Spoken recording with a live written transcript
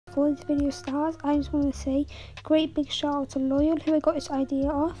before this video starts, I just want to say great big shout out to Loyal, who I got this idea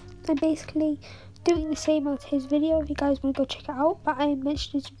off. I'm basically doing the same as his video if you guys want to go check it out, but I am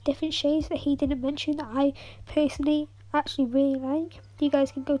mentioning some different shades that he didn't mention that I personally actually really like. You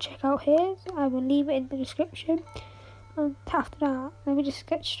guys can go check out his. I will leave it in the description. And after that, let me just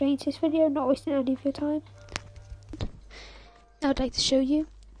get straight into this video, not wasting any of your time. I'd like to show you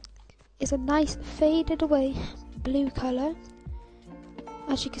is a nice faded away blue colour,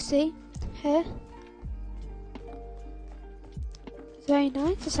 as you can see here. It's very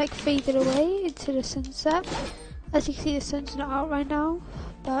nice. It's like faded away into the sunset. As you can see, the sun's not out right now,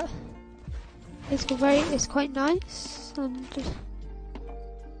 but it's quite nice. And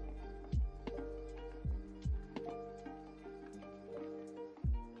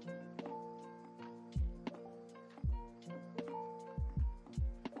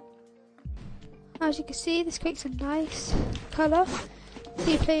as you can see, this creates a nice colour. So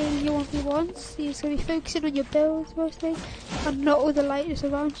you're playing your 1v1s, so you're going to be focusing on your builds mostly, and not all the light is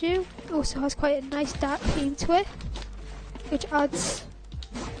around you. It also has quite a nice dark theme to it, which adds,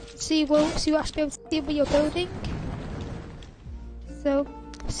 so you'll actually be able to see what you're building. So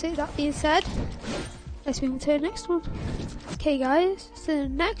that being said, let's move on to the next one. Okay guys, so the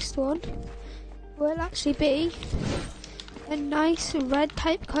next one will actually be a nice red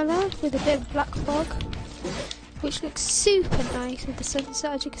type colour with a bit of black fog, which looks super nice with the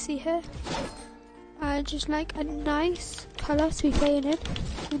sunset, as you can see here. And just like a nice colour to be playing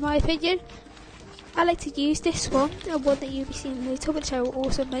in my opinion. I like to use this one, and one that you'll be seeing later, which I will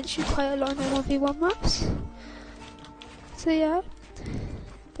also mention quite a lot in my 1v1 maps. So yeah,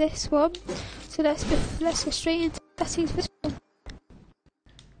 this one. So let's go straight into settings for this one.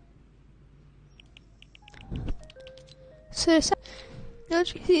 So as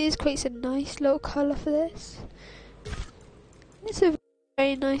you can see, this creates a nice little colour for this. It's a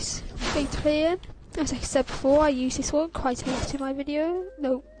very nice thing to play in. As I said before, I use this one quite a lot in my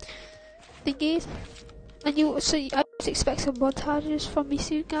thingies. And I just expect some montages from me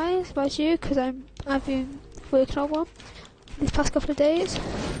soon, guys, about you, because I've been working on one these past couple of days,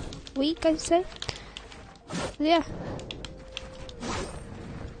 week I'd say. So yeah.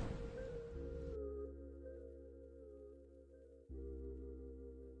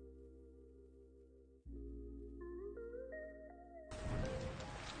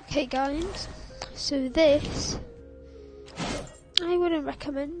 Okay guys, so this I wouldn't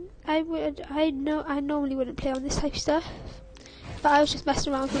recommend. I normally wouldn't play on this type of stuff, but I was just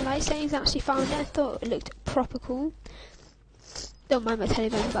messing around with the light settings and actually found it and thought it looked proper cool. Don't mind my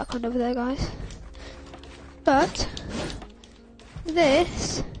television in the background over there, guys. But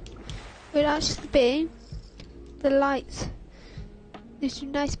this would actually be the lights. This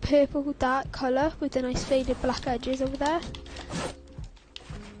nice purple dark colour with the nice faded black edges over there.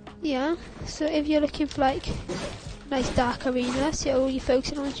 Yeah, so if you're looking for like nice dark arena, so all you're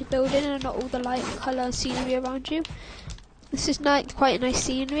focusing on is your building and not all the light, colour and scenery around you. This is quite a nice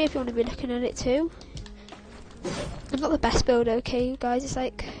scenery if you want to be looking at it too. I'm not the best builder, okay guys, it's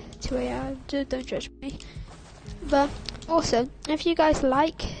like 2 AM, don't judge me. But also, if you guys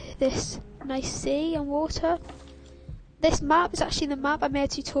like this nice sea and water, this map is actually the map I made a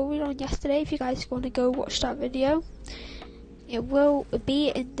tutorial on yesterday if you guys want to go watch that video. It will be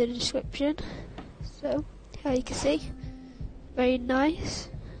in the description. So, here you can see. Very nice.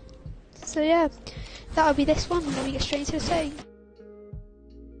 So yeah, that'll be this one, and then we get straight into the setting.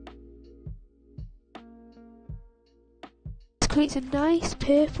 This creates a nice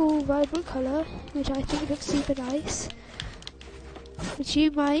purple vibrant colour, which I think looks super nice, which you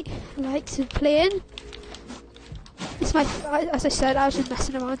might like to play in. As I said, I was just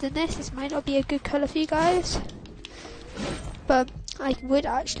messing around in this. This might not be a good colour for you guys, but I would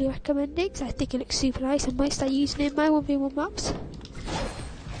actually recommend it because I think it looks super nice. I might start using it in my 1v1 maps.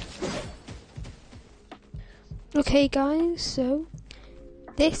 Okay guys, so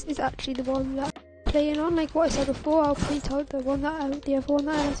this is actually the one that I'm playing on. Like what I said before, I'll point out the other one that I like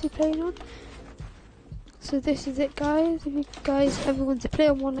to be playing on. So this is it guys, if you guys ever want to play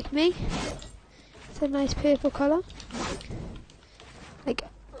on one like me. It's a nice purple colour.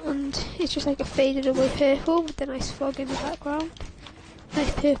 And it's just like a faded away purple with the nice fog in the background.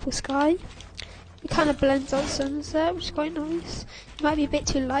 Nice purple sky. It kind of blends out sunset, which is quite nice. It might be a bit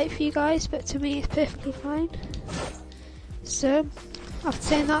too light for you guys, but to me it's perfectly fine. So, after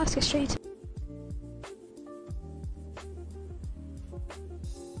saying that, let's get straight into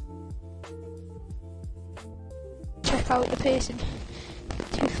check out the person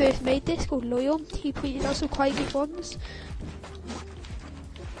who first made this, called Loyal. He pointed out some quite good ones.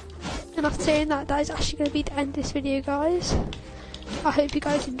 And after saying that, that is actually going to be the end of this video, guys. I hope you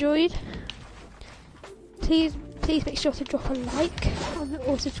guys enjoyed. Please make sure to drop a like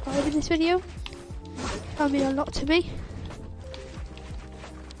or subscribe in this video. That would mean a lot to me.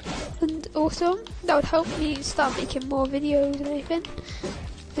 And also, that would help me start making more videos and everything.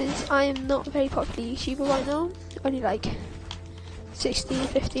 Since I am not a very popular YouTuber right now. Only like 16,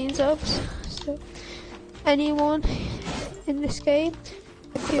 15 subs. So anyone in this game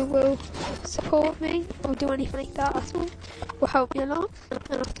who will support me or do anything like that at all will help me a lot.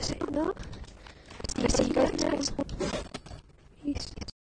 And after saying that, I'll see you guys next one. Peace.